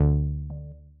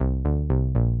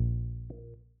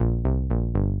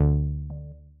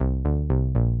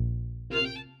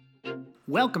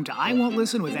Welcome to I Won't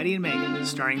Listen with Eddie and Megan,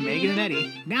 starring Megan and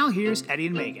Eddie. Now here's Eddie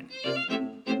and Megan.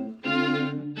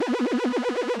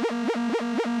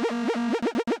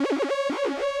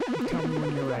 Tell me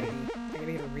when you're ready. I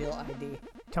gotta get a real ID.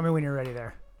 Tell me when you're ready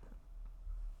there.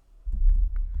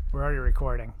 We're already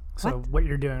recording. So what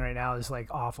you're doing right now is like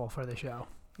awful for the show.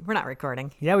 We're not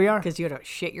recording. Yeah, we are. Because you had to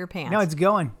shit your pants. No, it's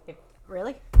going.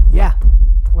 Really? Yeah.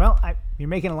 Well, you're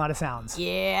making a lot of sounds.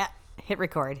 Yeah. Hit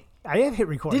record. I have hit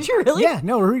record. Did you really? Yeah,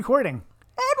 no, we're recording.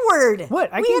 Edward!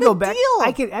 What? I we can had go a back. Deal.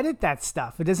 I can edit that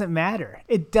stuff. It doesn't matter.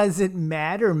 It doesn't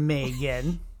matter,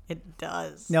 Megan. It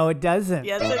does. No, it doesn't.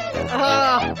 Yes, it does.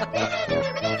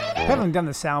 I haven't done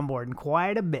the soundboard in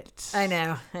quite a bit. I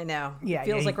know. Yeah, It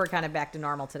feels yeah. like we're kind of back to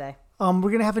normal today.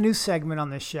 We're gonna have a new segment on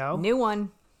this show. New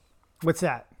one. What's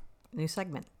that? New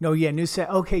segment. No, yeah,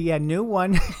 Okay, yeah, new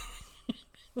one.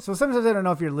 So sometimes I don't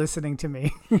know if you're listening to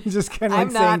me. You're just kind of like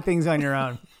I'm saying not. things on your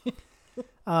own.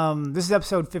 This is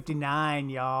episode 59,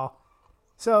 y'all.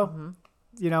 So,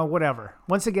 whatever.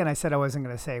 Once again, I said I wasn't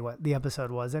going to say what the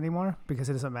episode was anymore because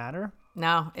it doesn't matter.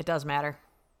 No, it does matter.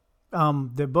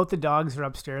 Both the dogs are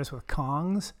upstairs with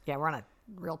Kongs. Yeah, we're on a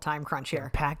real time crunch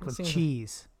here. Packed with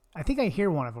cheese. I think I hear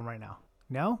one of them right now.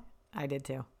 No? I did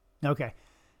too. Okay.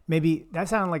 Maybe that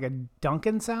sounded like a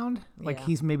Duncan sound. Like Yeah.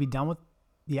 he's maybe done with...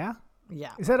 Yeah?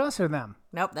 Yeah. Is that us or them?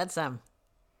 Nope, that's them.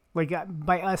 Like,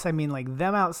 by us, I mean like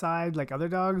them outside, like other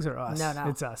dogs, or us? No.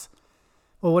 It's us.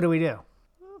 Well, what do we do?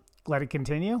 Let it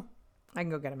continue? I can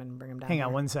go get them and bring them down. Hang on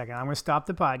here. 1 second. I'm going to stop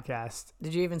the podcast.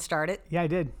 Did you even start it? Yeah, I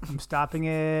did. I'm stopping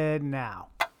it now.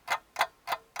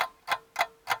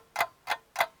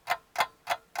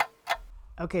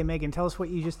 Okay, Megan, tell us what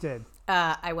you just did.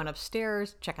 I went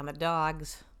upstairs, check on the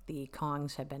dogs. The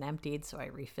Kongs had been emptied, so I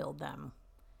refilled them.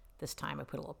 This time I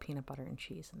put a little peanut butter and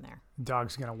cheese in there.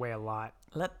 Dog's going to weigh a lot.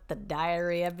 Let the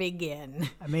diarrhea begin.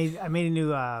 I made a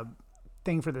new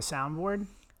thing for the soundboard,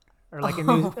 or like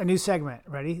a new segment.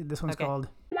 Ready? This one's Okay. called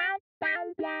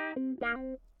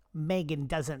Megan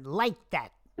Doesn't Like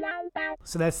That.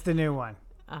 So that's the new one.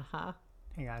 Uh-huh.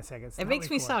 Hang on a second. It's It not makes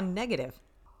me recording. sound negative.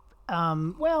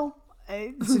 Well,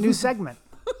 it's a new segment.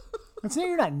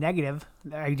 You're not negative.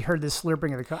 I heard the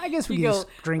slurping of the coffee. I guess we You can go, just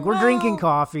drink. We're drinking "Well."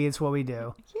 coffee. It's what we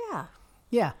do. Yeah.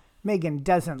 Yeah. Megan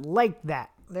doesn't like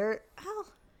that.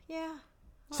 Yeah.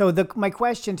 So my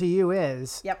question to you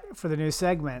is, Yep. for the new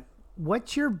segment,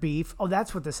 what's your beef? Oh,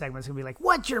 that's what the segment's going to be like.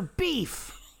 What's your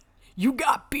beef? You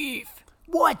got beef.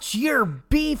 What's your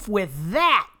beef with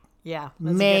that? Yeah.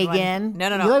 That's a good one. Megan. No.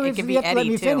 You It could have be to let Eddie,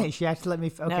 me too. finish. You have to let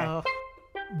me. Okay. No.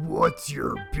 What's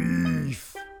your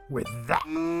beef with that?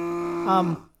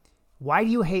 Why do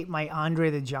you hate my Andre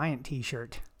the Giant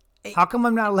t-shirt? How come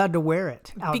I'm not allowed to wear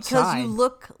it outside? Because you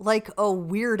look like a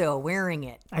weirdo wearing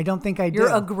it. I don't think I do.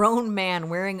 You're a grown man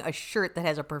wearing a shirt that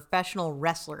has a professional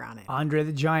wrestler on it. Andre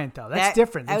the Giant, though. That's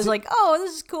different. I was like, oh,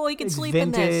 this is cool. You can it's sleep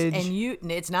in vintage. this.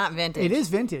 And it's not vintage. It is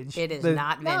vintage. It is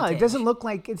not No, it vintage. doesn't look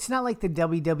like, it's not like the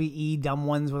WWE dumb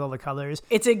ones with all the colors.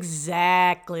 It's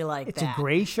exactly like It's that. a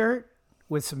gray shirt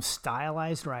with some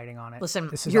stylized writing on it. Listen,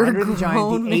 this is you're a Andre the Giant,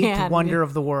 grown the eighth man. wonder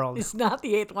of the world. He's not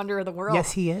the eighth wonder of the world.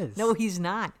 Yes, he is. No, he's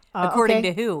not. According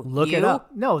okay. to who? Look you? it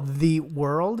up. No, the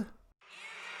world.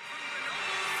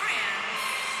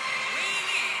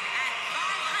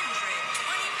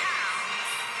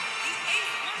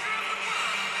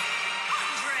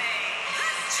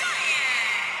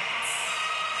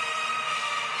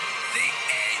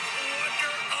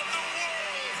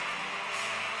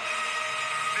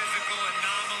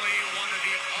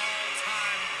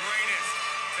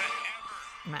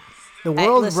 The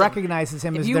world listen, recognizes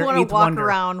him If as you their want to eighth walk wonder.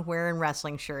 around wearing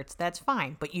wrestling shirts, that's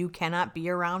fine. But you cannot be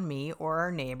around me or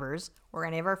our neighbors or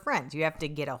any of our friends. You have to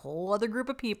get a whole other group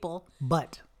of people.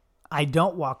 But I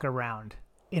don't walk around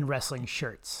in wrestling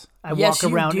shirts. I Yes,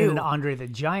 walk you around in do. an Andre the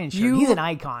Giant shirt. You He's an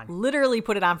icon. Literally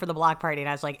put it on for the block party, and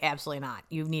I was like, absolutely not.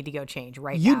 You need to go change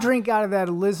right now. You drink out of that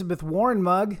Elizabeth Warren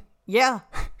mug. Yeah.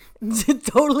 It's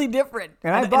totally different.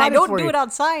 And I bought I it don't for do you. it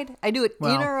outside. I do it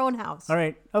Well, in our own house. All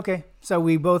right. Okay. So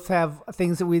we both have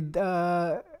things that we...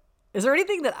 Is there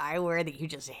anything that I wear that you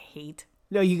just hate?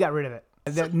 No, you got rid of it.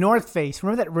 The North Face.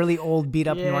 Remember that really old beat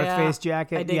up North Face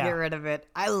jacket? I did yeah. get rid of it.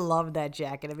 I love that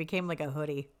jacket. It became like a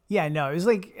hoodie. Yeah, no. It was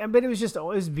like... But it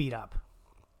was beat up.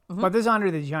 Mm-hmm. But this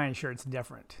Andre the Giant shirt's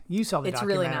different. You saw the It's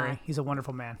really documentary. not. He's a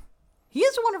wonderful man. He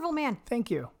is a wonderful man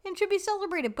Thank you. and should be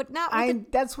celebrated, but not with a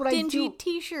That's what I dingy do.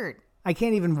 T-shirt. I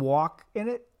can't even walk in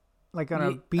it. Like on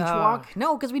a beach walk.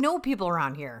 No, because we know people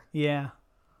around here. Yeah.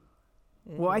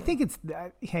 Well, I think it's...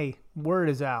 hey, word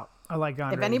is out. I like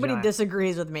Andre If the anybody Giant.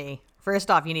 disagrees with me, first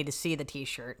off, you need to see the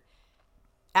T-shirt.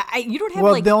 You don't have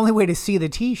Well, like the only way to see the or,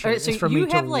 T-shirt so is for you me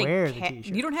to have like wear the T-shirt.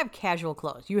 you don't have casual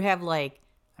clothes. You have like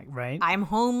Right? I'm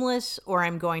homeless or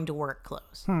I'm going to work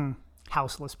clothes.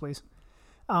 Houseless, please.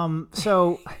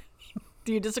 So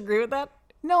Do you disagree with that?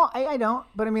 no, I don't.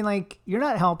 But I mean, like, you're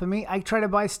not helping me. I try to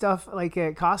buy stuff like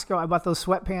at Costco. I bought those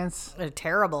sweatpants. They're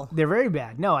terrible. They're very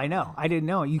bad. No, I know. I didn't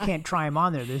know. You can't try them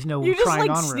on there. There's no You just trying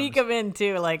like on sneak rooms. them in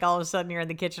too. Like all of a sudden you're in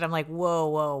the kitchen. I'm like,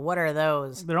 whoa, what are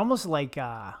those? They're almost like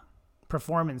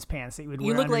performance pants that you would You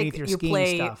wear look underneath like your you skiing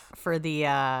play stuff. for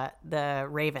the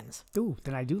Ravens. Ooh,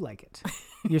 then I do like it.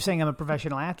 You're saying I'm a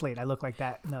professional athlete. I look like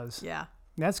that in those. Yeah.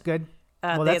 That's good.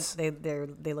 Well, they that's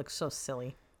they look so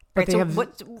silly. But Right, they so have-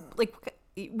 what like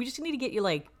we just need to get you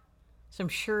like some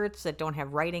shirts that don't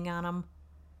have writing on them,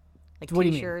 like What do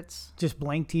you mean? t-shirts just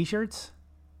blank T-shirts.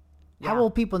 How Yeah.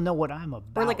 will people know what I'm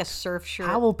about? or like a surf shirt.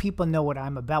 How will people know what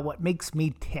I'm about? What makes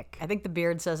me tick? I think the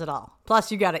beard says it all.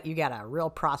 Plus, you got a real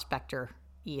prospector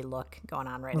look going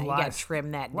on right now. You lot got of- to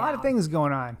trim that A lot of down. things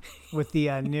going on with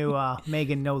the new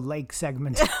Megan No Lake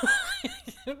segment.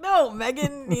 No,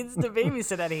 Megan needs to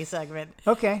babysit any segment.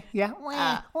 Okay, yeah.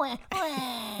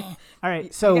 All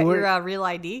right, so You got we're, your real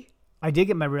ID. I did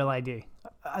get my real ID.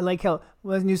 I like how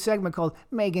there's a new segment called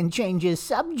Megan Changes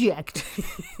Subject.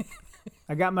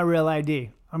 I got my real ID.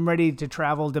 I'm ready to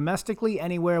travel domestically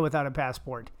anywhere without a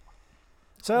passport.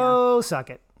 So suck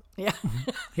it. Yeah,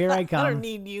 Here I I come. don't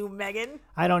need you, Megan.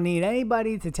 I don't need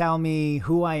anybody to tell me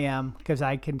who I am because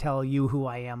I can tell you who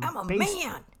I am. I'm a based-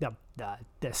 man.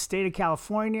 The state of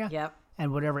California Yep.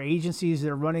 and whatever agencies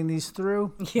they're running these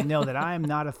through know that I am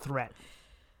not a threat.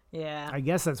 Yeah. I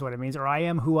guess that's what it means. Or I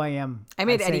am who I am. I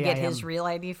made say Eddie get I his am. real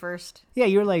ID first. Yeah,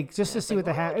 you're like, just to see what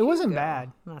the heck. It wasn't Go.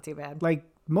 bad. Not too bad. Like,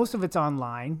 most of it's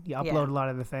online. You upload a lot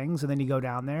of the things, and then you go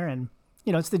down there, and,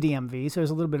 it's the DMV, so there's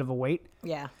a little bit of a wait.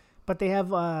 Yeah. But they have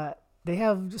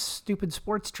stupid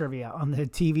sports trivia on the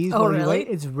TVs. Oh, while you really? wait.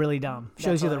 It's really dumb.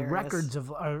 Shows That's you the hilarious. records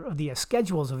of the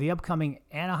schedules of the upcoming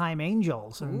Anaheim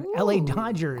Angels and LA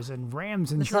Dodgers and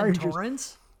Rams and This is in Chargers.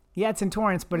 Torrance. Yeah, it's in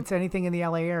Torrance, but it's anything in the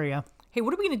LA area. Hey,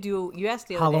 what are we gonna do? You asked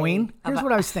the other Halloween. day. Here's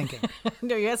what I was thinking.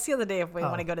 No, you asked the other day if we Oh.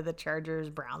 want to go to the Chargers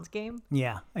Browns game.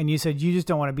 Yeah, and you said you just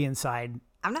don't want to be inside.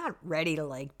 I'm not ready to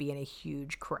like be in a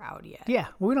huge crowd yet. Yeah,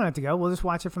 well, we don't have to go. We'll just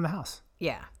watch it from the house.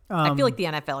 Yeah. I feel like the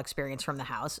NFL experience from the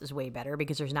house is way better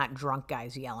because there's not drunk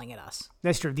guys yelling at us.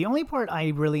 That's true. The only part I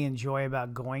really enjoy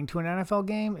about going to an NFL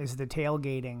game is the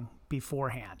tailgating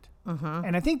beforehand. Mm-hmm.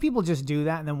 And I think people just do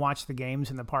that and then watch the games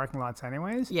in the parking lots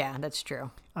anyways. Yeah, that's true.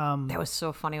 That was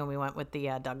so funny when we went with the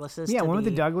Douglases. Yeah, to one with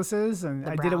the Douglases, and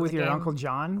I did it Browns with your game. Uncle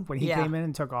John when he Yeah. came in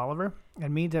and took Oliver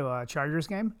and me to a Chargers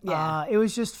game. Yeah. It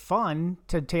was just fun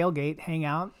to tailgate, hang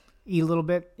out, eat a little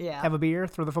bit, Yeah. have a beer,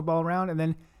 throw the football around, and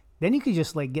then you could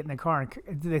just like get in the car.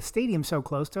 And the stadium's so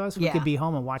close to us, we Yeah. could be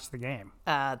home and watch the game.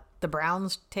 The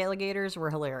Browns tailgaters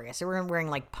were hilarious. They were wearing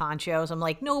like ponchos. I'm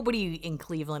like, nobody in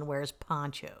Cleveland wears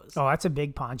ponchos. Oh, that's a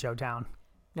big poncho town.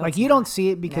 No, like it's you not. don't see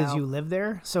it because No. you live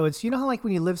there. So it's how like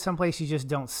when you live someplace you just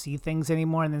don't see things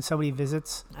anymore, and then somebody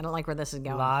visits. I don't like where this is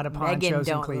going. Lot of Megan ponchos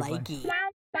in don't Cleveland. like it.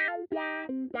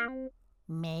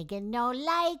 Megan no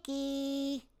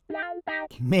likey.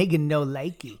 Megan No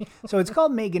Likey. So it's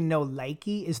called Megan No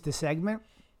Likey is the segment,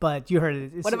 but you heard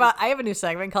it. It's, What about I have a new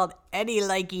segment called Eddie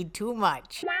Likey Too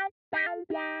Much.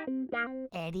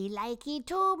 Eddie likey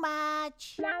too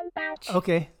much.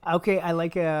 Okay, I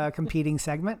like a competing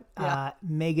segment. Yeah.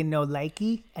 Megan No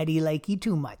Likey, Eddie Likey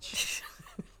too much.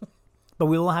 But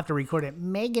we will have to record it.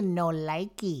 Megan no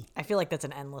likey. I feel like that's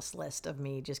an endless list of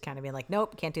me just kind of being like,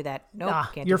 nope, can't do that. Nope,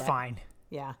 can't You're do that. fine.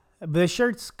 Yeah. But the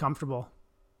shirt's comfortable.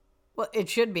 Well, it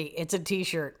should be. It's a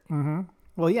t-shirt.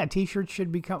 Well, yeah, t-shirts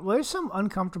should be. Well, there's some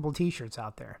uncomfortable t-shirts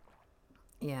out there.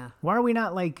 Yeah. Why are we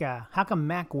not like? How come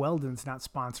Mac Weldon's not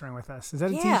sponsoring with us? Is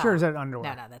that a Yeah. t-shirt or is that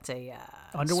underwear? No, that's a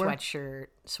Underwear? sweatshirt,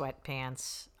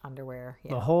 sweatpants, underwear.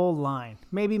 Yeah. The whole line.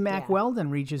 Maybe Mac Yeah. Weldon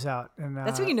reaches out and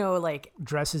That's when you know, like,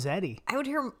 dresses Eddie. I would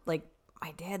hear, like,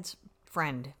 my dad's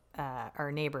friend,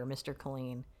 our neighbor, Mr.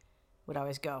 Colleen, would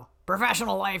always go,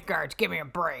 professional lifeguards, give me a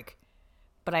break.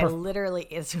 But I literally,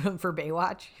 it's for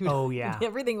Baywatch. Oh, yeah.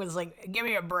 Everything was like, give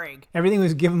me a break. Everything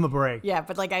was give him a break. Yeah,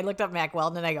 but like I looked up Mac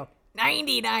Weldon and I go,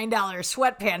 $99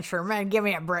 sweatpants for men, give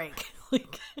me a break.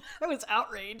 Like, I was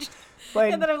outraged.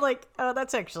 Like- And then I'm like, oh,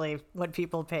 that's actually what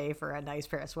people pay for a nice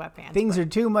pair of sweatpants. Things are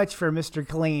too much for Mr.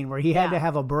 Clean, where he had Yeah. to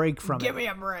have a break from Give it. me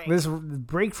a break. This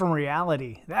break from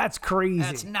reality. That's crazy.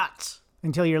 That's nuts.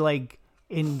 Until you're like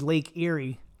in Lake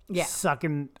Erie, Yeah.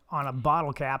 sucking on a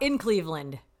bottle cap. In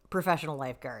Cleveland, professional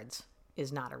lifeguards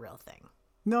is not a real thing.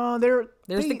 No, There's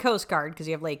they, the Coast Guard because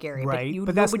you have Lake Erie, right,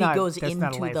 but, nobody goes that's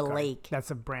not a into the lifeguard. lake. That's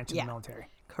a branch of Yeah. the military.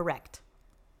 Correct.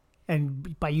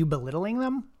 And by you belittling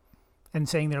them and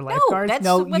saying they're No, lifeguards? that's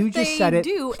No, what you they just said it.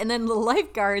 do. And then the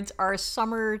lifeguards are a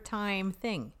summertime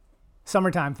thing.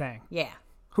 Summertime thing. Yeah.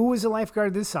 Who was the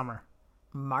lifeguard this summer?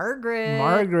 Margaret.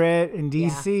 Margaret in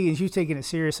D.C. And she was taking it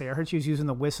seriously. I heard she was using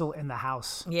the whistle in the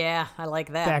house. Yeah, I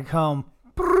like that. Back home.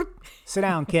 Sit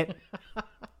down, Kit.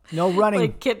 No running.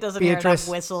 Like Kit doesn't hear Beatrice.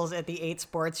 enough whistles at the 8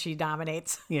 sports she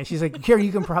dominates. Yeah, she's like, here,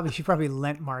 she probably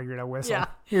lent Margaret a whistle. Yeah.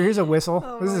 Here's a whistle.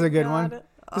 Oh this is my a good one. God.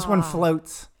 This one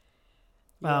floats.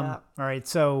 Yeah. All right,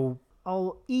 so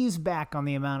I'll ease back on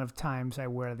the amount of times I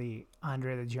wear the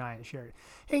Andre the Giant shirt.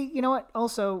 Hey, you know what?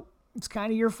 Also, it's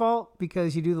kind of your fault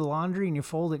because you do the laundry and you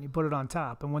fold it and you put it on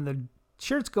top. And when the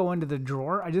shirts go into the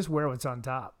drawer, I just wear what's on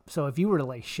top. So if you were to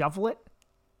like shuffle it,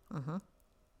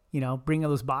 bring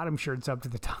those bottom shirts up to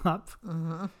the top.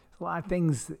 A lot of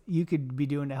things that you could be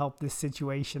doing to help this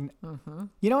situation.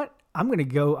 You know what? I'm gonna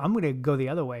go the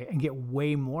other way and get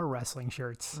way more wrestling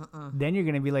shirts. Then you're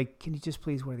gonna be like, can you just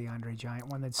please wear the Andre Giant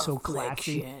one that's so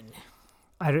classy? Affliction.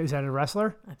 Is that a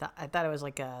wrestler? I thought it was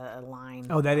like a line.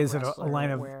 Oh, that is a wrestler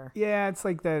line of where... yeah. It's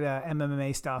like that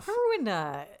MMA stuff.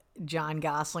 Remember when John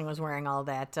Gosling was wearing all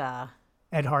that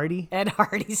Ed Hardy. Ed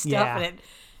Hardy stuff, Yeah. and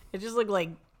it just looked like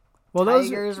Well,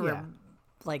 tigers those were yeah.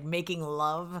 like making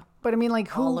love But I mean,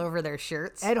 like all who? over their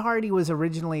shirts. Ed Hardy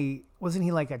wasn't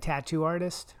he like a tattoo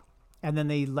artist? And then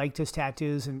they liked his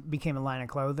tattoos and became a line of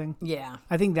clothing. Yeah.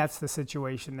 I think that's the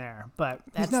situation there. But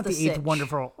That's he's not the the eighth sitch.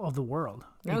 wonder of the world.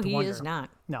 No, Eighth he wonder. is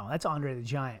not. No, that's Andre the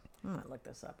Giant. I'm gonna look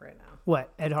this up right now.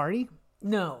 What, Ed Hardy?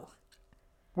 No.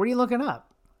 What are you looking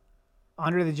up?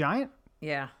 Andre the Giant?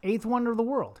 Yeah. Eighth wonder of the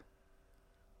world.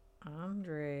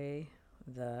 Andre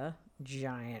the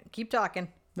Giant. Keep talking.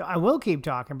 No, I will keep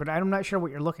talking, but I'm not sure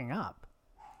what you're looking up.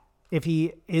 If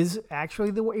he is actually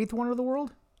the eighth wonder of the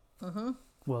world? Mm-hmm.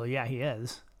 Well, yeah, he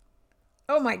is.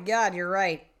 Oh my God, you're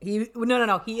right.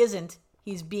 No, he isn't.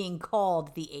 He's being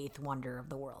called the eighth wonder of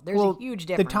the world. There's a huge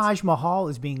difference. The Taj Mahal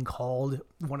is being called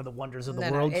one of the wonders of the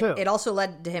world, too. It also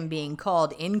led to him being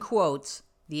called, in quotes,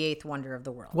 the eighth wonder of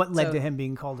the world. What led to him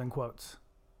being called in quotes?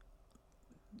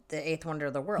 The eighth wonder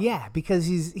of the world. Yeah, because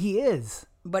he is.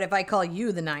 But if I call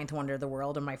you the ninth wonder of the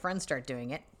world and my friends start doing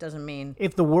it, doesn't mean...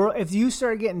 If you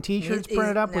start getting T-shirts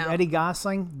printed up with Eddie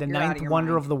Gosling, the You're out of ninth your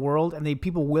wonder mind. of the world, and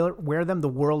people wear them the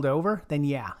world over, then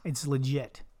yeah, it's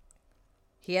legit.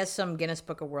 He has some Guinness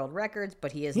Book of World Records,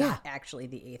 but he is Yeah. not actually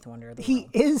the eighth wonder of the He world.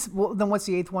 is. Well, then what's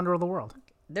the eighth wonder of the world?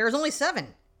 There's only 7.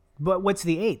 But what's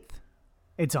the eighth?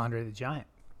 It's Andre the Giant.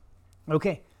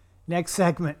 Okay, next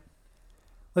segment.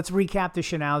 Let's recap the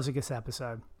Schnauzigis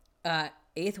episode.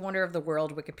 Eighth wonder of the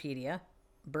world, Wikipedia.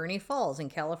 Bernie Falls in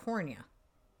California.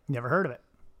 Never heard of it.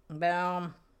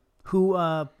 Boom. Who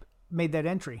made that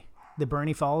entry? The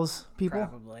Bernie Falls people?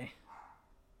 Probably.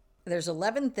 There's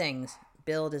 11 things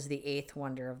billed as the eighth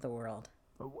wonder of the world.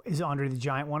 Is Andre the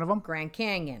Giant one of them? Grand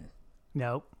Canyon.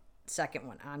 Nope. Second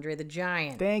one, Andre the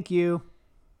Giant. Thank you.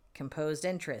 Composed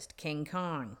interest, King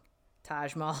Kong.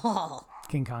 Taj Mahal.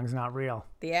 King Kong's not real.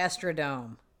 The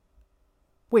Astrodome.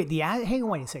 Wait, hang on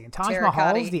wait a second. Taj Terracotta.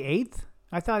 Mahal is the eighth?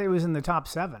 I thought it was in the top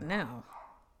 7. No.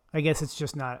 I guess it's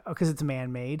just not, because it's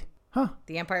man-made. Huh.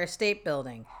 The Empire State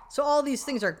Building. So all these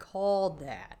things are called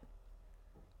that.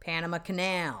 Panama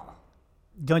Canal.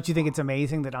 Don't you think it's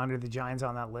amazing that Andre the Giant's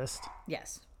on that list?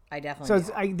 Yes, I definitely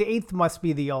So do. the eighth must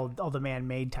be all the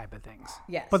man-made type of things.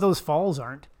 Yes. But those falls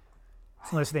aren't,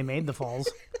 unless they made the falls.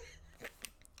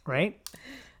 Right?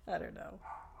 I don't know.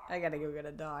 I gotta go get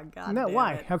a dog. God No, damn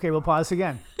why? it. Okay, we'll pause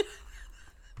again.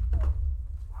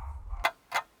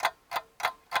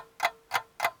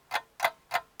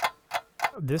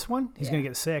 This one, he's Yeah. gonna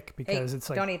get sick because Hey, it's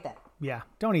like, don't eat that. yeah,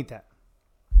 don't eat that.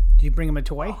 Do you bring him a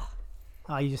toy?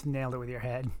 Oh, you just nailed it with your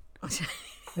head.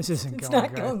 This isn't It's going not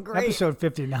good. going great. Episode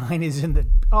 59 is in the.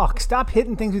 Oh, stop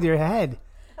hitting things with your head.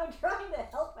 I'm trying to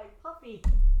help my puppy.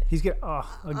 He's gonna.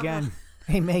 Oh, again.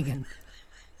 Hey, Megan.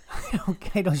 I don't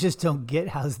get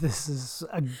how this is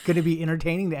going to be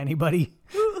entertaining to anybody.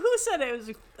 Who said it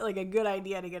was like a good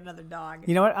idea to get another dog?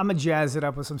 You know what? I'm going to jazz it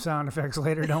up with some sound effects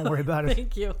later. Don't worry about it.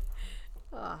 Thank you.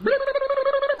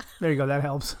 There you go. That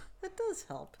helps. That does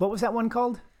help. What was that one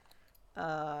called?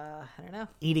 I don't know.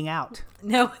 Eating out.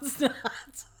 No, it's not.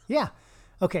 Yeah.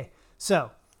 Okay.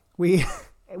 So we've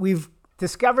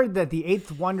discovered that the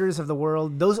eighth wonders of the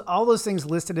world, all those things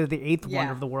listed as the eighth Yeah.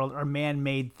 wonder of the world, are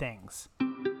man-made things.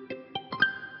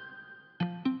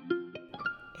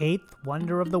 Eighth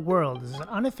Wonder of the World is an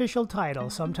unofficial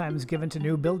title sometimes given to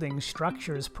new buildings,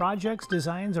 structures, projects,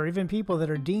 designs, or even people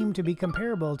that are deemed to be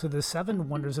comparable to the 7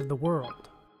 wonders of the world.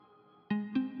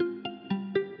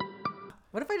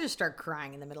 What if I just start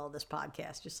crying in the middle of this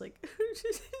podcast? Just like, dogs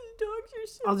are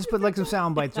so... I'll just put like some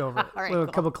sound bites over it. All right, a cool.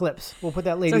 couple clips. We'll put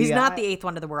that lady. So he's not the eighth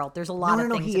wonder of the world. There's a lot No, of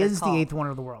no, things he that are is the called- eighth wonder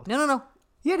of the world. No.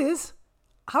 Yeah, it is.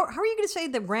 How are you going to say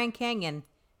the Grand Canyon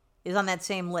is on that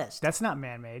same list? That's not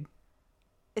man-made.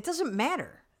 It doesn't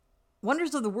matter.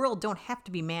 Wonders of the world don't have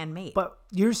to be man-made. But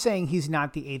you're saying he's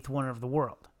not the eighth wonder of the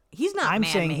world. He's not I'm man-made.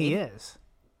 saying he is.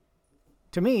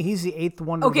 To me, he's the eighth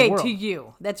wonder of the Okay, world. to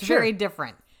you. That's Sure. very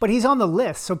different. But he's on the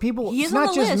list, so people. He it's is on not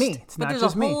the just list, me. It's but not there's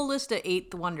just a me. whole list of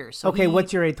eighth wonders. So Okay,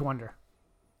 what's your eighth wonder?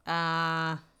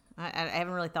 I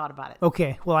haven't really thought about it.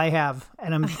 Okay, well I have,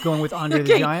 and I'm going with Andre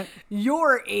the Giant.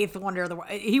 Your eighth wonder of the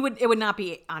world. It would not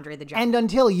be Andre the Giant. And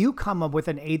until you come up with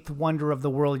an eighth wonder of the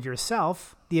world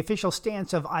yourself, the official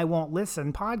stance of I Won't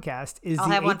Listen podcast is I'll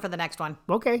the have one eighth- for the next one.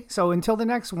 Okay, so until the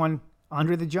next one,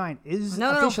 Andre the Giant is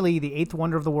No. officially the eighth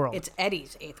wonder of the world. It's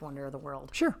Eddie's eighth wonder of the world.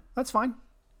 Sure, that's fine.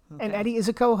 And Eddie is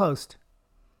a co-host.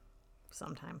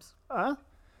 Sometimes. All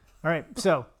right,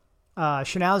 so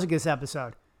Schnauzigus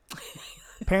episode.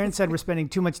 Parents said we're spending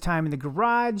too much time in the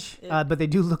garage, but they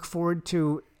do look forward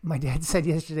to, my dad said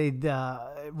yesterday,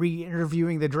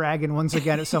 re-interviewing the dragon once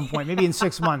again at some point, maybe in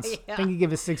 6 months. Yeah. I think you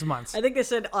give us 6 months. I think they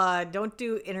said don't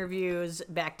do interviews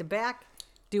back to back.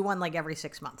 Do one like every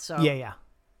 6 months. So Yeah.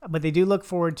 But they do look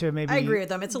forward to maybe I agree with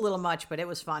them. It's a little much, but it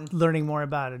was fun. learning more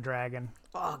about a dragon.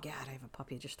 Oh God, I have a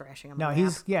puppy just thrashing on No, my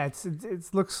he's lap. it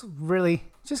looks really.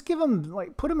 Just give him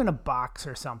put him in a box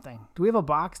or something. Do we have a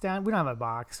box down? We don't have a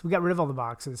box. We got rid of all the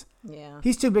boxes. Yeah.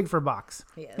 He's too big for a box.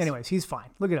 He is. Anyways, he's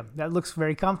fine. Look at him. That looks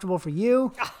very comfortable for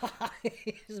you.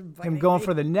 He's Him biting going me.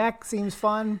 for the neck seems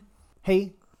fun.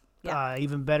 Hey, Yeah.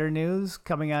 even better news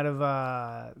coming out of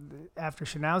after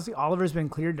Schnauze. Oliver's been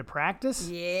cleared to practice.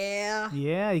 Yeah.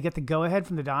 Yeah, you get the go-ahead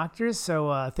from the doctors.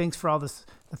 So thanks for all the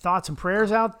thoughts and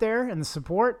prayers out there and the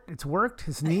support. It's worked.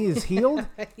 His knee is healed.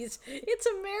 It's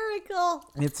a miracle.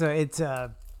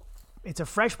 It's a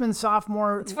freshman,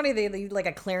 sophomore. It's funny they leave like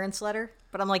a clearance letter,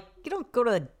 but I'm like, you don't go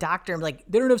to the doctor and be like,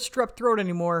 they don't have strep throat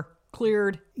anymore.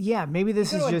 Cleared. Yeah, maybe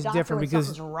this You is go to a just doctor different when because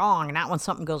something's wrong, not when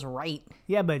something goes right.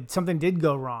 yeah, but something did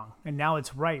go wrong and now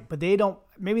it's right. But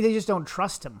maybe they just don't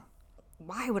trust him.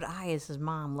 Why would I, as his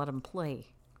mom, let him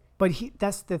play? But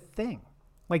that's the thing.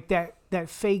 Like that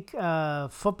fake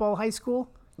football high school.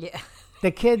 Yeah.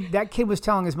 That kid was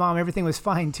telling his mom everything was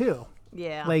fine too.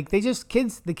 Yeah. Like the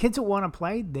kids that want to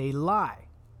play, they lie.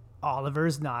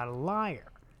 Oliver's not a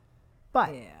liar.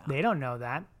 But Yeah. they don't know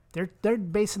that. They're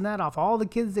basing that off all the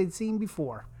kids they'd seen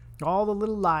before. All the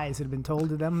little lies that had been told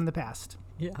to them in the past.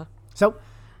 Yeah. So,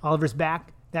 Oliver's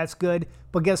back. That's good.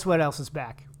 But guess what else is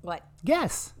back? What?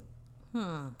 Guess.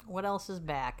 What else is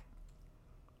back?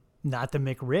 Not the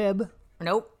McRib.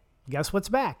 Nope. Guess what's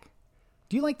back?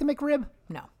 Do you like the McRib?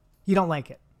 No. You don't like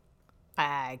it.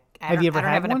 I Have you ever I don't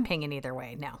had have an one? opinion either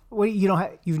way. No. Wait,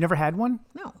 you've never had one?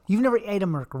 No. You've never ate a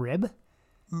McRib?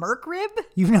 Merc rib?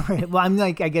 You've never. Well,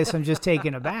 I guess I'm just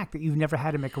taken aback that you've never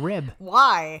had a McRib.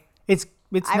 Why? It's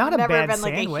I've not a never bad been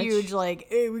sandwich. like a huge like,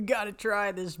 hey, we gotta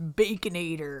try this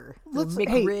Baconator. The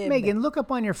Hey, McRib. Megan, look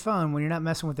up on your phone when you're not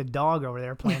messing with the dog over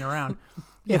there playing around.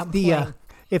 Yeah, I'm playing.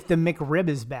 If the McRib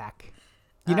is back,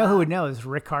 you know who would know is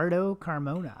Ricardo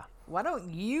Carmona. Why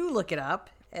don't you look it up?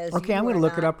 Okay, I'm going to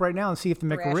look it up right now and see if the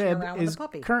thrashing around McRib with is a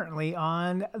puppy. currently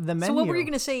on the menu. So what were you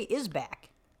gonna say is back?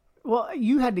 Well,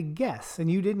 you had to guess, and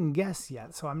you didn't guess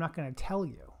yet, so I'm not going to tell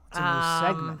you. It's a new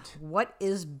segment. What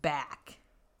is back?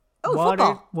 Oh, What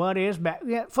football. what is back?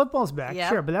 Yeah, football's back, Yep.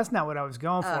 sure, but that's not what I was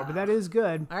going for. But that is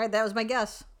good. All right, that was my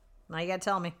guess. Now you gotta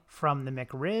tell me. From the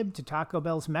McRib to Taco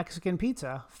Bell's Mexican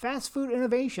pizza, fast food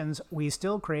innovations we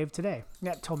still crave today.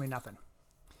 That told me nothing.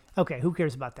 Okay, who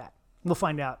cares about that? We'll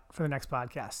find out for the next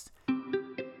podcast.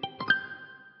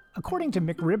 According to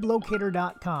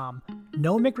McRibLocator.com,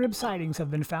 no McRib sightings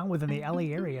have been found within the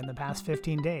LA area in the past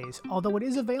 15 days, although it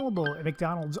is available at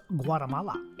McDonald's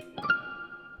Guatemala.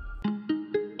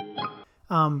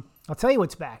 I'll tell you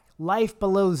what's back. Life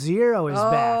Below Zero is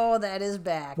back. Oh, that is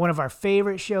back. One of our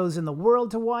favorite shows in the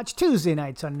world to watch Tuesday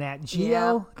nights on Nat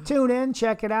Geo. Tune in,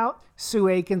 check it out. Sue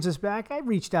Aikens is back. I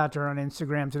reached out to her on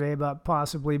Instagram today about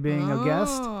possibly being a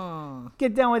guest.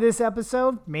 Get done with this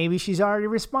episode. Maybe she's already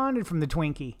responded from the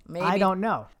Twinkie. Maybe. I don't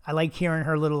know. I like hearing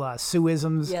her little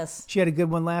Sueisms. Yes. She had a good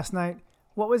one last night.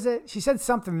 What was it? She said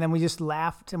something, then we just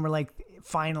laughed and we're like,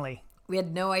 finally. We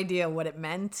had no idea what it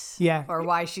meant. Yeah. Or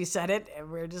why she said it,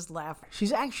 and we were just laughing.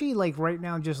 She's actually like right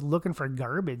now just looking for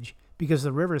garbage because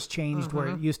the river's changed where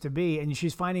it used to be, and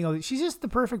she's finding all. She's just the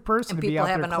perfect person to be People out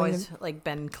there haven't cleaning. always like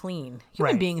been clean.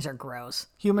 Human Right. beings are gross.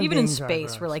 Human Even beings in are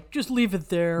space, we're gross. like, just leave it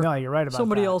there. No, you're right about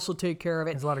Somebody that. else will take care of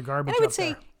it. There's a lot of garbage And I would up say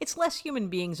there. it's less human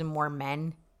beings and more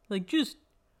men. Like, just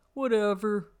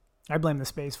Whatever. I blame the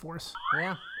Space Force.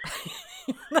 Yeah.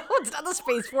 No, it's not the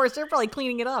Space Force. They're probably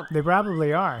cleaning it up. They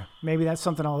probably are. Maybe that's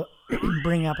something I'll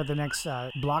bring up at the next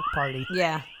block party.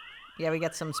 Yeah. Yeah, we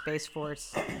got some Space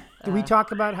Force. Did we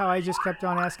talk about how I just kept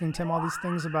on asking Tim all these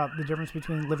things about the difference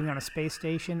between living on a space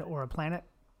station or a planet?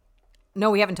 No,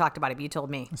 we haven't talked about it, but you told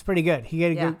me. It's pretty good. He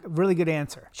gave a really good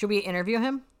answer. Should we interview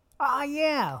him?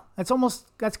 Yeah.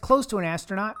 That's close to an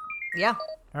astronaut. Yeah.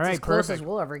 All right, as close perfect. as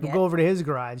we'll ever get. We'll go over to his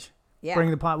garage. Yeah.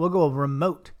 Bring the pot. We'll go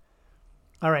remote.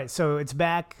 All right, so it's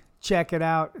back. Check it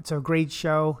out. It's a great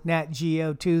show. Nat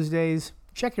Geo Tuesdays.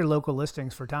 Check your local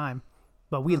listings for time.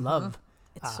 But we love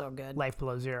It's so good. Life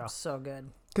Below Zero. So good.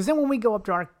 Because then when we go up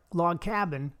to our log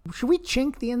cabin, should we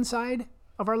chink the inside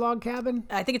of our log cabin?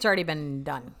 I think it's already been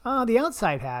done. The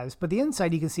outside has, but the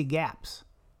inside you can see gaps.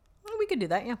 Well, we could do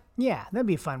that, yeah. Yeah, that'd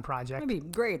be a fun project. That'd be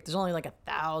great. There's only like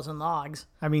 1,000 logs.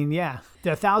 I mean, yeah. The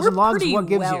 1,000 logs, pretty what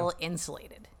gives well you?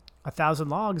 insulated. 1,000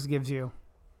 logs gives you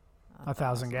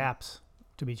 1,000 gaps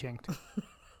to be chinked.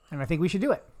 And I think we should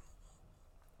do it.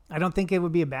 I don't think it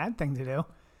would be a bad thing to do.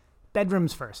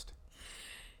 Bedrooms first.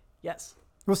 Yes.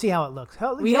 We'll see how it looks.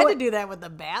 We had to do that with the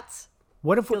bats.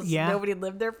 What if we, Because yeah. nobody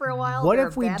lived there for a while. What There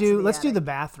if were we bats in do, the let's do attic. the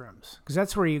bathrooms. Because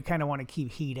that's where you kind of want to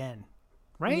keep heat in.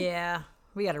 Right? Yeah.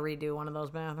 We got to redo one of those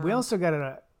bathrooms. We also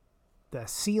got the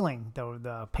ceiling,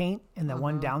 the paint in the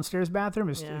one downstairs bathroom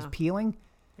is Yeah. peeling.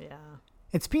 Yeah.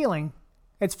 It's peeling.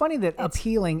 It's funny that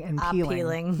appealing and peeling.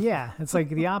 appealing. Yeah, it's like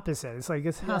the opposite. It's like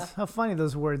how funny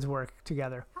those words work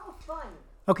together. How fun.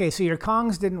 Okay, so your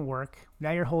Kongs didn't work.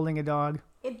 Now you're holding a dog.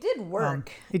 It did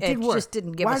work. It did work. just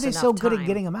didn't give Why us are they enough so good time. at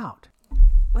getting them out?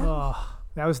 Oh,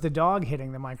 that was the dog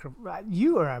hitting the micro.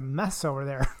 You are a mess over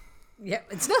there. Yeah,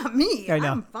 it's not me. I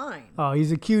know. I'm fine. Oh,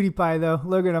 he's a cutie pie though.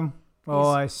 Look at him.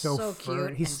 Oh, he's so so furry.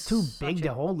 cute He's and too such big a-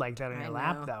 to hold like that in I your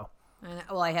lap know. though.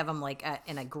 Well, I have him like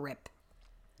in a grip.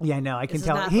 Yeah, I know. I can This is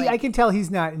tell. not I like- can tell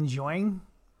he's not enjoying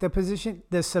the position,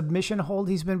 the submission hold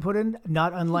he's been put in.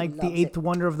 Not unlike the loves eighth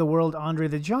wonder of the world, Andre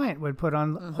the Giant, would put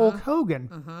on Hulk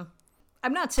Hogan.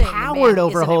 I'm not saying the Powered man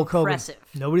over isn't Hulk impressive.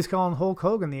 Hogan. Nobody's calling Hulk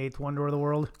Hogan the eighth wonder of the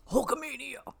world.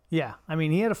 Hulkamania. Yeah, I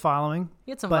mean he had a following,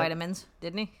 He had some But- vitamins,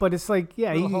 didn't he? but it's like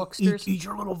Little you Hulksters. eat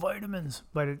your little vitamins.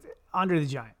 But Andre the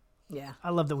Giant. Yeah. I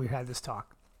love that we've had this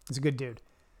talk. He's a good dude.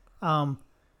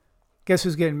 Guess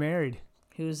who's getting married?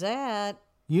 Who's that?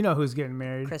 You know who's getting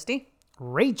married? Christy?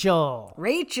 Rachel.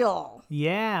 Rachel.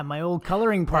 Yeah, my old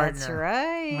coloring partner. That's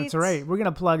right. That's right. We're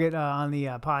gonna plug it on the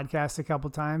podcast a couple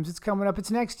times. It's coming up. It's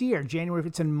next year, January.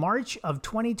 It's in March of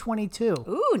 2022.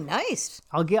 Ooh, nice.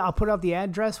 I'll put out the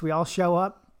address. We all show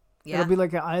up. Yeah. It'll be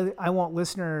like I want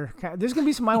listener. There's gonna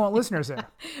be some I want listeners there.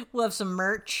 We'll have some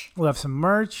merch. We'll have some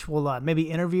merch. We'll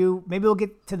maybe interview. Maybe we'll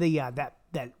get to the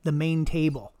the main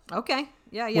table Okay.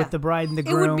 Yeah, yeah. with the bride and the it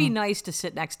groom. would be nice to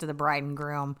sit next to the bride and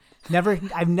groom.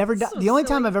 I've never done. The only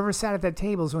time I've ever sat at that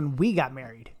table is when we got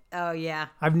married. Oh, yeah.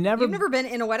 I've never. You've never been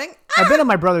in a wedding? I've been at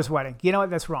my brother's wedding. You know what?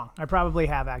 That's wrong. I probably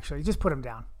have actually. Just put him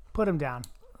down. Put him down.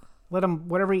 Let him.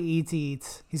 Whatever he eats, he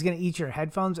eats. He's gonna eat your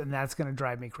headphones, and that's gonna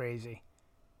drive me crazy.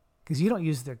 Because you don't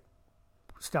use the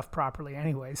stuff properly,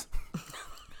 anyways.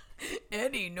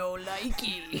 Eddie no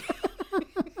likey.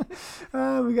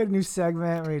 We got a new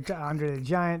segment. We're Andre the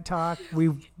Giant talk.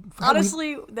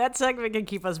 Honestly, that segment can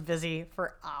keep us busy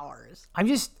for hours. I'm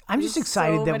just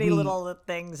excited so that many we little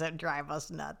things that drive us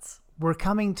nuts. we're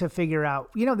coming to figure out.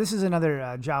 You know, this is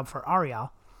another job for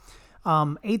Ariel.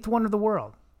 Eighth wonder of the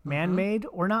world, man-made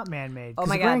or not man-made? Oh 'Cause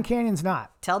my the Grand God. Canyon's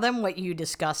not. Tell them what you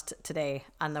discussed today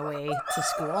on the way to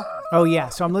school. Oh yeah,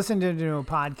 so I'm listening to a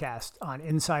podcast on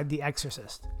Inside the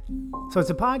Exorcist. So it's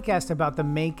a podcast about the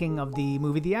making of the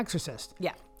movie The Exorcist.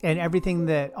 Yeah. And everything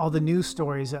all the news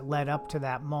stories that led up to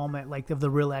that moment, like of the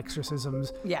real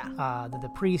exorcisms. Yeah. That the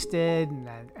priest did,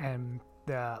 and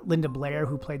the Linda Blair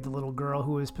who played the little girl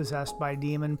who was possessed by a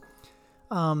demon.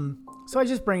 So I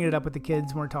just bring it up with the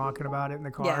kids when we're talking about it in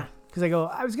the car. Yeah. Because I go,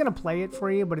 I was gonna play it for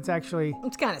you, but it's actually,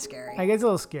 It's kind of scary. I guess it's a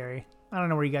little scary. I don't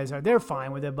know where you guys are. They're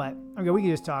fine with it, but okay, we can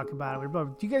just talk about it. We're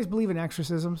both, do you guys believe in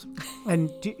exorcisms?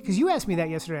 And because you asked me that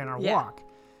yesterday on our Yeah. walk,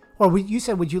 or you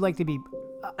said, would you like to be?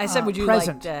 I said, would you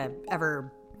present? like to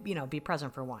ever, be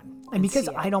present for one? And because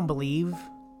see it? I don't believe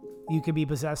you could be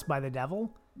possessed by the devil,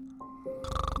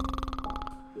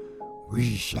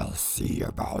 We shall see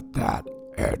about that,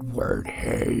 Edward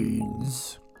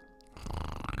Haynes.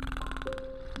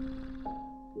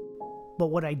 but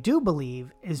what I do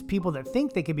believe is people that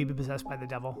think they could be possessed by the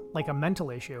devil, like a mental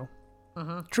issue,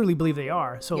 truly believe they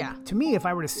are. So Yeah. to me, if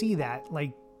I were to see that,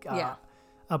 like Yeah.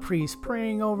 a priest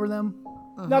praying over them,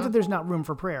 not that there's not room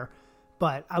for prayer,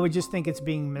 But I would just think it's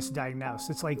being misdiagnosed.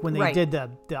 It's like when they Right. did the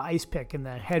ice pick in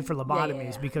the head for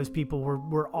lobotomies yeah. because people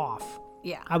were off.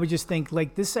 Yeah. I would just think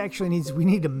like this actually we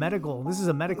need this is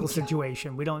a medical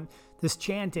situation. This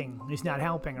chanting is not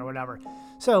helping or whatever.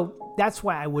 So that's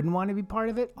why I wouldn't want to be part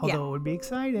of it, although it would be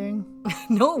exciting.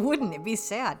 No, it wouldn't. It'd be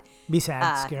sad. Be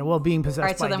sad, scared. Well, being possessed All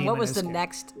right, so by a then what demon was is the scary.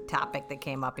 next topic that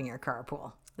came up in your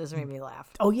carpool? This made me laugh.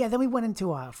 Oh yeah, then we went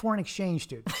into foreign exchange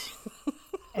students.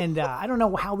 And I don't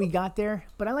know how we got there,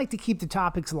 but I like to keep the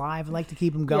topics live. I like to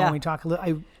keep them going. Yeah. We talk a little.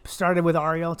 I started with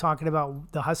Ariel talking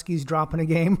about the Huskies dropping a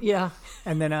game, Yeah.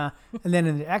 and then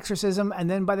in the exorcism, and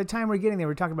then by the time we're getting there,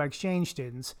 we're talking about exchange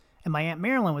students. And my Aunt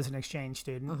Marilyn was an exchange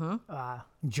student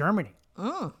in Germany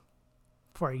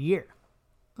for a year.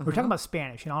 We're talking about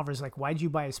Spanish, and Oliver's like, "Why'd you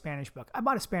buy a Spanish book?" I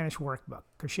bought a Spanish workbook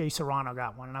because Shay Serrano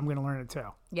got one, and I'm going to learn it too.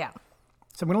 Yeah.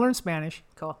 So I'm going to learn Spanish.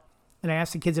 Cool. And I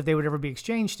asked the kids if they would ever be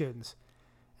exchange students.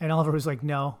 And Oliver was like,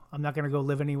 no, I'm not going to go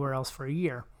live anywhere else for a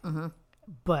year.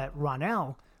 But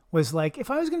Ronell was like, if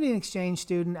I was going to be an exchange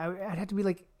student, I'd have to be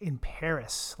like in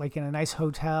Paris, like in a nice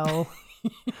hotel.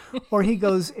 Or he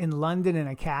goes in London in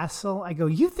a castle. I go,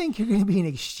 you think you're going to be an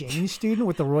exchange student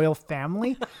with the royal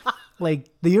family? Like,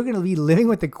 you're going to be living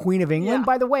with the Queen of England? Yeah.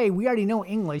 By the way, we already know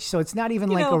English, so it's not even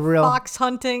like a real... fox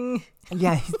hunting.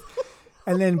 Yeah.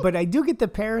 And then, but I do get the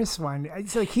Paris one.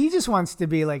 It's like he just wants to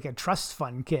be like a trust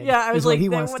fund kid. Yeah, I was is what like, he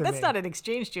wants to that's be. not an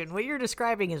exchange student. What you're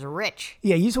describing is rich.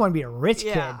 Yeah, you just want to be a rich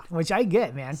Yeah. kid, which I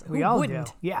get, man. We Who all wouldn't?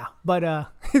 do. Yeah, but and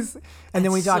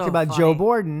then we That's talked so about Joe funny.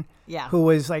 Borden, Yeah. who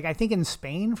was like I think in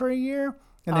Spain for a year.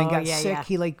 And then Oh, got yeah, sick. yeah.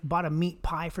 He like bought a meat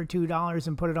pie for $2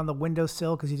 and put it on the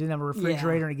windowsill because he didn't have a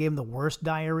refrigerator, and it gave him the worst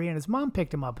diarrhea. And his mom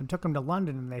picked him up and took him to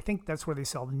London, and they think that's where they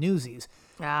sell Newsies.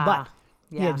 But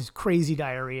he yeah. had just crazy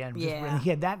diarrhea, and, Yeah. and he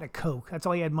had that and a Coke. That's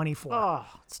all he had money for. Oh,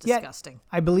 it's Yet, disgusting.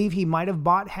 I believe he might have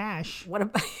bought hash What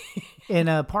about in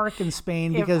a park in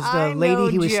Spain If because I the lady know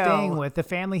he was Joe, staying with, the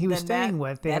family he was then staying that-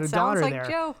 with, they that had a sounds daughter like there.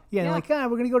 Joe. Yeah, they're Yeah. like,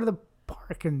 we're going to go to the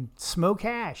park and smoke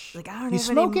hash. Like, I don't you have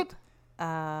smoke any- it?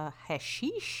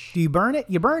 hashish? Do you burn it?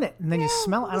 You burn it, and then you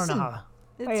smell it. I don't know listen, how.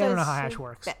 It I don't know says- how hash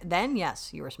works. Then yes,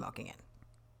 you were smoking it.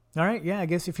 All right, yeah, I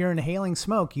guess if you're inhaling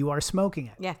smoke, you are smoking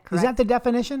it. Yeah, Is correct. that the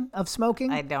definition of smoking?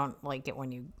 I don't like it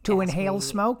when you To ask inhale me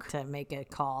smoke? to make a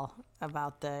call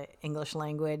about the English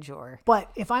language or But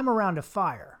if I'm around a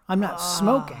fire, I'm not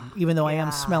smoking, even though I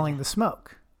am smelling the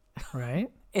smoke. Right?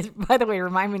 By the way,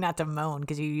 remind me not to moan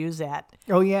because you use that.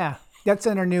 Oh, yeah. That's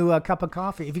in our new cup of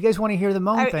coffee. If you guys want to hear the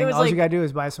moan it thing, was all you like- got to do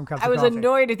is buy some cups I of was coffee.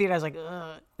 annoyed with you. And I was like,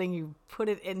 ugh. Then you put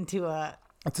it into a.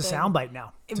 It's a soundbite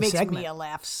now. It It's a makes segment. Mia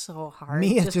laugh so hard.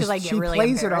 Mia just because I get she really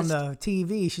plays it on embarrassed. the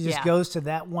TV. She just Yeah. goes to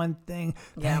that one thing.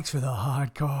 Thanks for the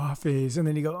hot coffees, and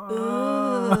then you go.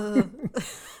 Oh.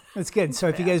 It's good. So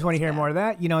if you guys want to hear more of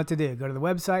that, you know what to do. Go to the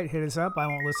website, hit us up,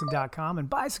 iwon'tlisten.com, and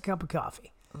buy us a cup of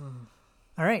coffee.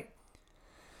 All right.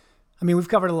 I mean, we've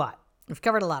covered a lot. We've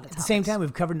covered a lot of At topics. the same time,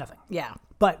 we've covered nothing. Yeah.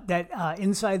 But that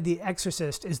Inside the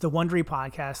Exorcist is the Wondery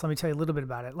podcast. Let me tell you a little bit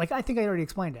about it. Like, I think I already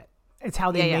explained it. It's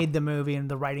how they Yeah. made the movie and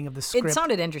the writing of the script. It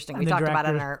sounded interesting. We and the talked about it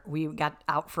in director. we got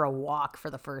out for a walk for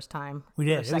the first time. We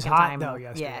did. Or It was second hot, time. though,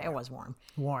 yesterday. Yeah, it was warm.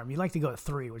 Warm. You'd like to go at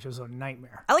 3, which was a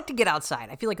nightmare. I like to get outside.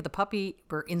 I feel like with the puppy,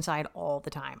 we're inside all the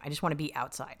time. I just want to be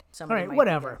outside. All Somebody right, might be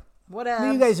whatever. there.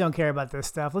 Whatever. You guys don't care about this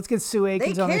stuff. Let's get Sue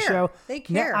Aikens on the care. show. They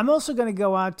Now, care. I'm also going to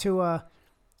go out to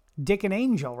Dick and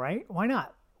Angel, right? Why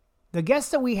not? The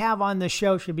guests that we have on the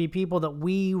show should be people that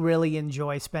we really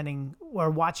enjoy spending or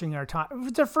watching our time.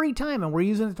 It's a free time, and we're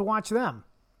using it to watch them.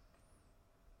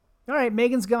 All right,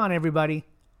 Megan's gone, everybody.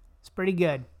 It's pretty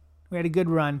good. We had a good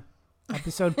run.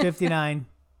 Episode 59.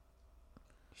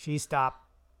 She stopped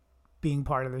being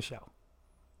part of the show.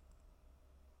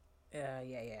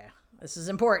 Yeah. This is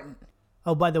important.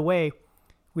 Oh, by the way,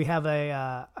 we have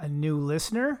a new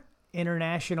listener,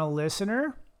 international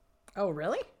listener. Oh,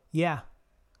 really? Yeah.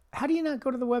 How do you not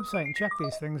go to the website and check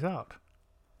these things out?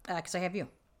 Because I have you.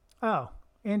 Oh,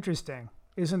 interesting.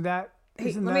 Isn't that? Hey,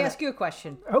 Isn't let that me ask you a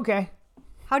question. Okay.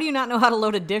 How do you not know how to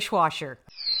load a dishwasher?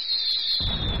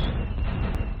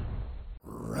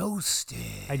 Roasted.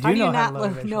 I do How do you know how not to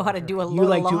load a know how to dishwasher. do a You load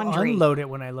like of laundry? to unload it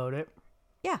when I load it.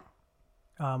 Yeah.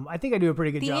 I think I do a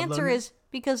pretty good The job. answer loading it. is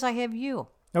because I have you.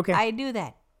 Okay. I do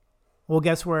that. Well,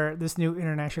 guess where this new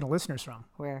international listener's from?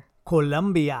 Where?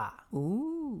 Colombia.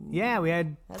 Ooh. Yeah, we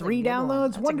had That's a 3 good one. downloads,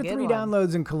 That's a 1 to good 3 one.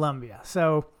 downloads in Colombia.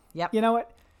 So, Yep. you know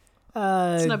what?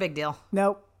 It's no big deal.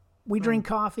 No, we drink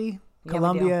coffee. we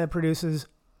Colombia produces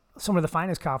some of the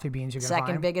finest coffee beans you can Second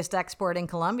find. biggest export in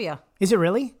Colombia. Is it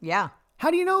really? Yeah.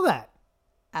 How do you know that?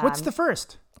 What's the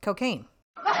first? Cocaine.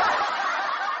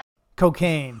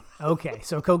 Cocaine. Okay,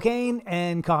 so cocaine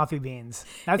and coffee beans.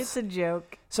 It's a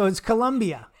joke. So it's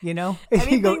Colombia, you know? If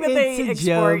you Anything go, that they "It's a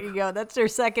export, joke," you go, that's their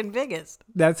second biggest.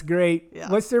 that's great. Yeah.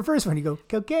 What's their first one? You go,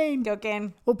 cocaine.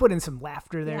 Cocaine. We'll put in some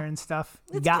laughter there and stuff.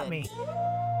 You It's got good. me.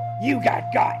 You got.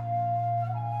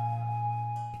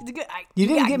 It's good. You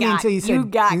didn't got get me got. until you said You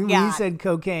got when you got. said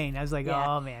cocaine. I was like, Yeah.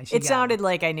 oh man, she It got sounded me.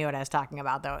 like I knew what I was talking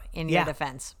about, though, in your Yeah.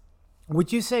 defense.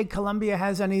 Would you say Colombia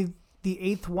has any the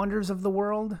eighth wonders of the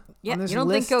world? Yeah, on this you don't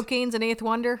list? think cocaine's an eighth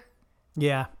wonder?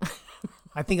 Yeah.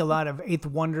 I think a lot of eighth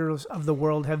wonders of the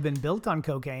world have been built on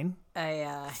cocaine.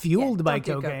 Fueled by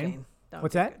don't do cocaine. Don't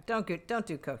What's do that? Don't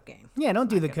do cocaine. Yeah, don't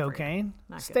do the good for you. cocaine.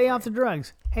 Not good Stay for off the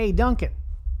drugs. Hey, Duncan.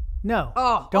 No.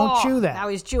 Oh, don't chew that. Now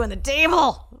he's chewing the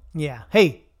table. Yeah.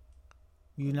 Hey,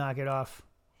 you knock it off,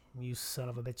 you son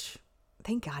of a bitch.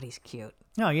 Thank God he's cute.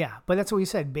 Oh, yeah. But that's what we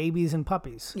said, babies and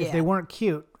puppies. If Yeah. they weren't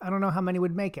cute, I don't know how many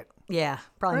would make it. Yeah,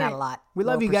 probably All not right. a lot. We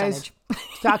love Low you guys.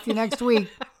 percentage. Talk to you next week.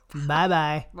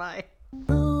 Bye-bye. Bye.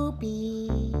 Booby.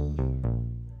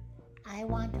 I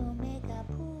want to